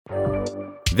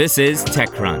This is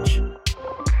TechCrunch.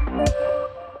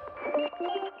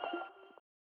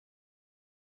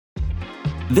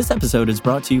 This episode is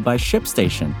brought to you by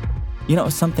ShipStation. You know,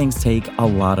 some things take a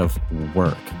lot of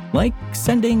work, like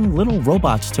sending little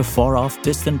robots to far-off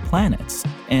distant planets.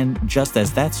 And just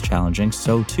as that's challenging,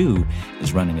 so too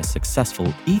is running a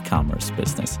successful e-commerce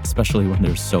business, especially when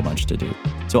there's so much to do.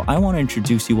 So I want to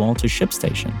introduce you all to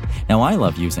ShipStation. Now, I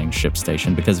love using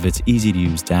ShipStation because of its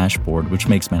easy-to-use dashboard, which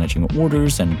makes managing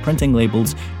orders and printing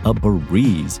labels a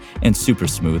breeze and super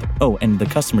smooth. Oh, and the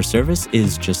customer service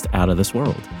is just out of this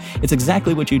world. It's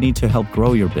exactly what you need to help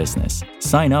grow your business.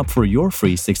 Sign up for your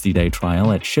free 60-day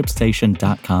trial at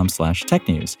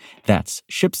shipstation.com/technews. That's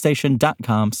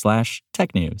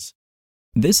shipstation.com/technews.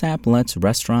 This app lets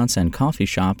restaurants and coffee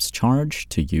shops charge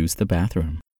to use the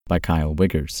bathroom. By Kyle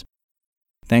Wiggers.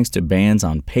 Thanks to bans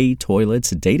on paid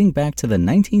toilets dating back to the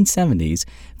 1970s,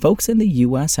 folks in the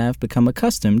U.S. have become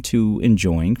accustomed to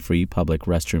enjoying free public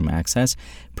restroom access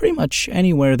pretty much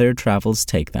anywhere their travels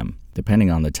take them.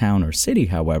 Depending on the town or city,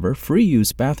 however,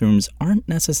 free-use bathrooms aren't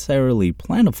necessarily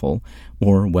plentiful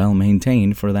or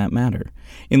well-maintained for that matter.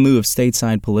 In lieu of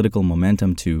stateside political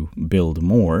momentum to build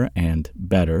more and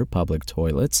better public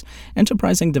toilets,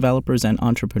 enterprising developers and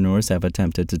entrepreneurs have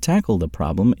attempted to tackle the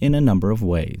problem in a number of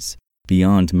ways.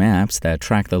 Beyond maps that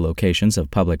track the locations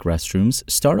of public restrooms,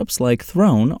 startups like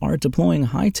Throne are deploying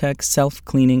high-tech,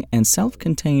 self-cleaning, and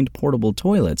self-contained portable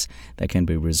toilets that can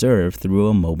be reserved through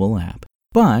a mobile app.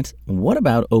 But what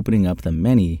about opening up the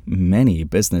many, many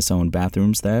business-owned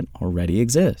bathrooms that already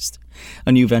exist?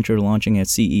 A new venture launching at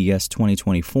CES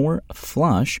 2024,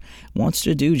 Flush, wants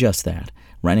to do just that,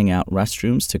 renting out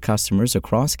restrooms to customers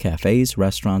across cafes,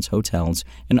 restaurants, hotels,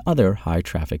 and other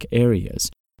high-traffic areas.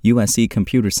 USC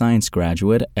computer science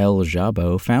graduate El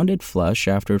Jabo founded Flush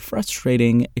after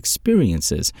frustrating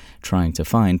experiences trying to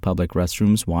find public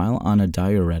restrooms while on a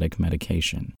diuretic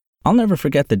medication. I'll never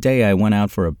forget the day I went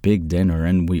out for a big dinner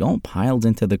and we all piled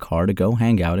into the car to go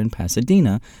hang out in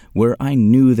Pasadena, where I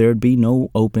knew there'd be no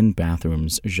open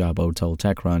bathrooms, Jabo told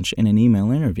TechCrunch in an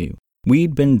email interview.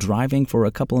 We'd been driving for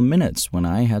a couple of minutes when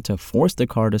I had to force the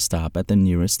car to stop at the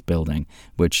nearest building,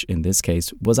 which in this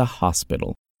case was a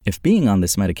hospital. If being on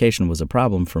this medication was a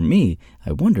problem for me,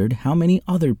 I wondered how many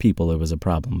other people it was a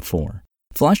problem for.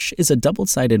 Flush is a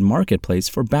double-sided marketplace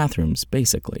for bathrooms,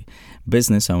 basically.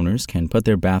 Business owners can put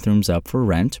their bathrooms up for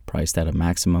rent, priced at a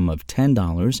maximum of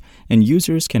 $10, and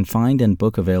users can find and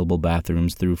book available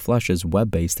bathrooms through Flush's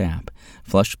web-based app.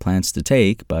 Flush plans to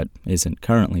take, but isn't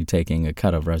currently taking, a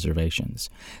cut of reservations.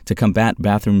 To combat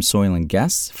bathroom soiling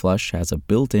guests, Flush has a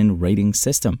built-in rating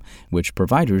system, which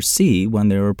providers see when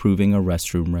they're approving a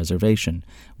restroom reservation.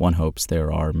 One hopes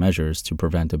there are measures to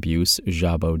prevent abuse,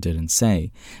 Jabo didn't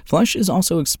say. Flush is also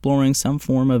exploring some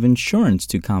form of insurance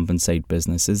to compensate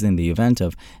businesses in the event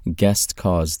of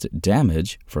guest-caused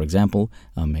damage, for example,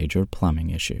 a major plumbing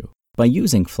issue. By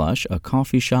using Flush, a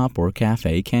coffee shop or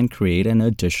cafe can create an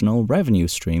additional revenue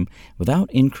stream without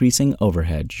increasing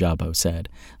overhead, Jabo said.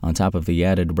 On top of the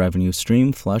added revenue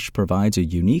stream, Flush provides a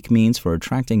unique means for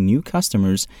attracting new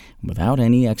customers without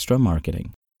any extra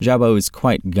marketing. Jabo is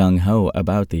quite gung-ho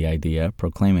about the idea,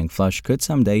 proclaiming Flush could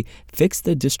someday fix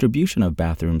the distribution of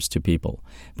bathrooms to people.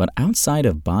 But outside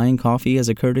of buying coffee as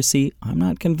a courtesy, I'm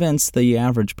not convinced the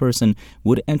average person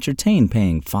would entertain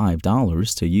paying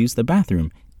 $5 to use the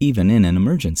bathroom, even in an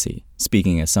emergency.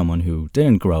 Speaking as someone who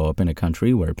didn't grow up in a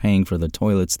country where paying for the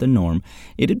toilet's the norm,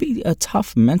 it'd be a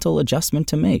tough mental adjustment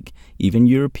to make. Even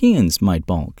Europeans might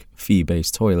balk.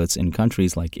 Fee-based toilets in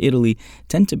countries like Italy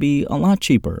tend to be a lot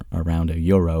cheaper, around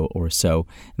 €1 or so,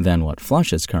 than what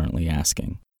Flush is currently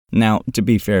asking. Now, to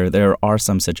be fair, there are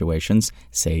some situations,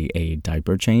 say a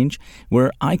diaper change, where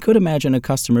I could imagine a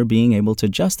customer being able to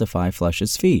justify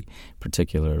Flush's fee,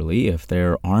 particularly if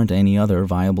there aren't any other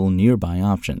viable nearby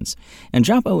options. And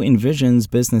Jabo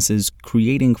envisions businesses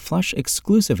creating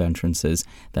Flush-exclusive entrances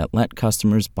that let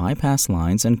customers bypass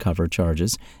lines and cover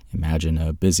charges. Imagine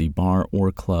a busy bar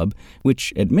or club,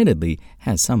 which admittedly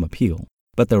has some appeal.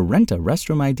 But the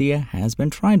rent-a-restroom idea has been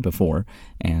tried before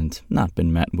and not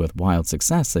been met with wild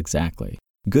success exactly.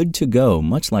 Good to Go,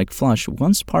 much like Flush,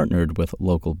 once partnered with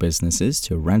local businesses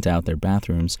to rent out their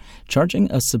bathrooms,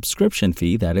 charging a subscription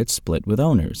fee that it split with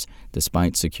owners.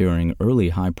 Despite securing early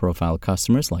high-profile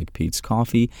customers like Peet's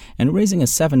Coffee and raising a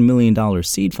 $7 million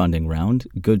seed funding round,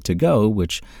 Good to Go,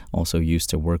 which also used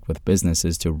to work with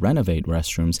businesses to renovate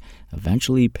restrooms,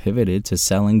 eventually pivoted to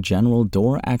selling general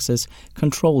door access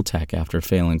control tech after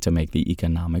failing to make the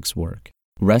economics work.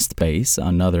 RestBase,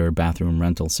 another bathroom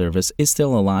rental service, is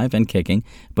still alive and kicking,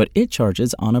 but it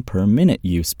charges on a per-minute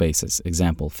use basis,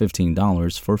 example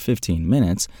 $15 for 15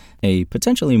 minutes, a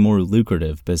potentially more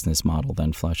lucrative business model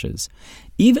than Flush's.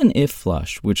 Even if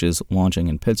Flush, which is launching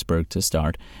in Pittsburgh to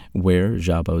start, where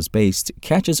Jabo's based,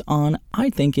 catches on, I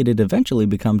think it'd eventually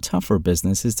become tough for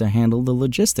businesses to handle the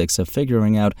logistics of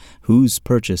figuring out who's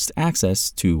purchased access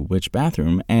to which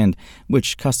bathroom and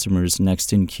which customers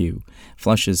next in queue.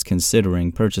 Flush is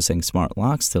considering purchasing smart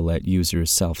locks to let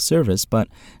users self-service, but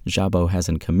Jabo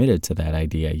hasn't committed to that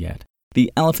idea yet.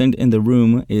 The elephant in the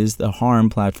room is the harm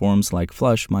platforms like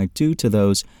Flush might do to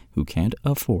those who can't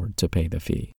afford to pay the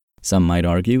fee. Some might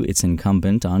argue it's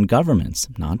incumbent on governments,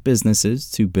 not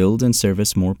businesses, to build and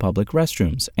service more public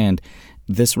restrooms, and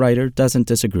this writer doesn't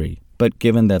disagree. But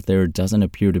given that there doesn't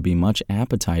appear to be much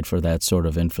appetite for that sort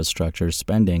of infrastructure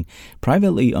spending,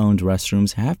 privately owned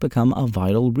restrooms have become a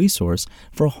vital resource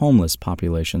for homeless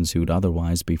populations who'd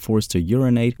otherwise be forced to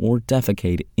urinate or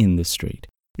defecate in the street.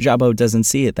 Jabo doesn't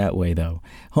see it that way, though.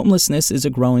 Homelessness is a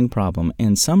growing problem,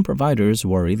 and some providers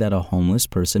worry that a homeless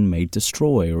person may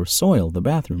destroy or soil the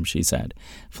bathroom, she said.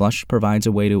 Flush provides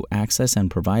a way to access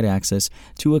and provide access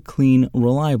to a clean,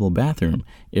 reliable bathroom.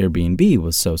 Airbnb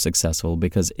was so successful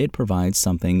because it provides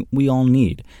something we all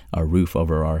need, a roof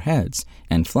over our heads,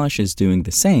 and Flush is doing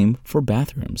the same for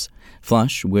bathrooms.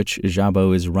 Flush, which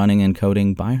Jabo is running and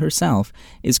coding by herself,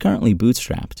 is currently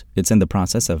bootstrapped. It's in the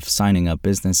process of signing up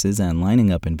businesses and lining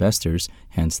up investors,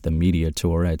 hence the media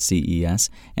tour at CES,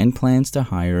 and plans to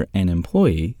hire an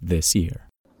employee this year.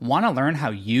 Want to learn how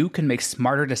you can make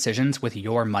smarter decisions with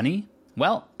your money?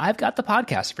 Well, I've got the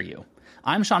podcast for you.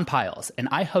 I'm Sean Piles, and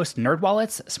I host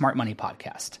NerdWallet's Smart Money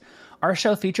Podcast. Our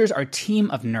show features our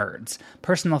team of nerds,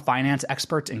 personal finance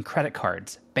experts in credit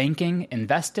cards, banking,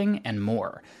 investing, and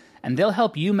more. And they'll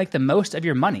help you make the most of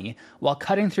your money while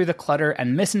cutting through the clutter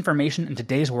and misinformation in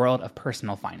today's world of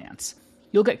personal finance.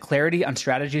 You'll get clarity on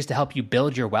strategies to help you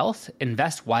build your wealth,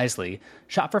 invest wisely,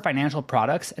 shop for financial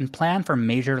products, and plan for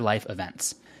major life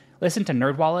events. Listen to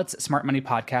NerdWallet's Smart Money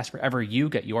Podcast wherever you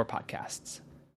get your podcasts.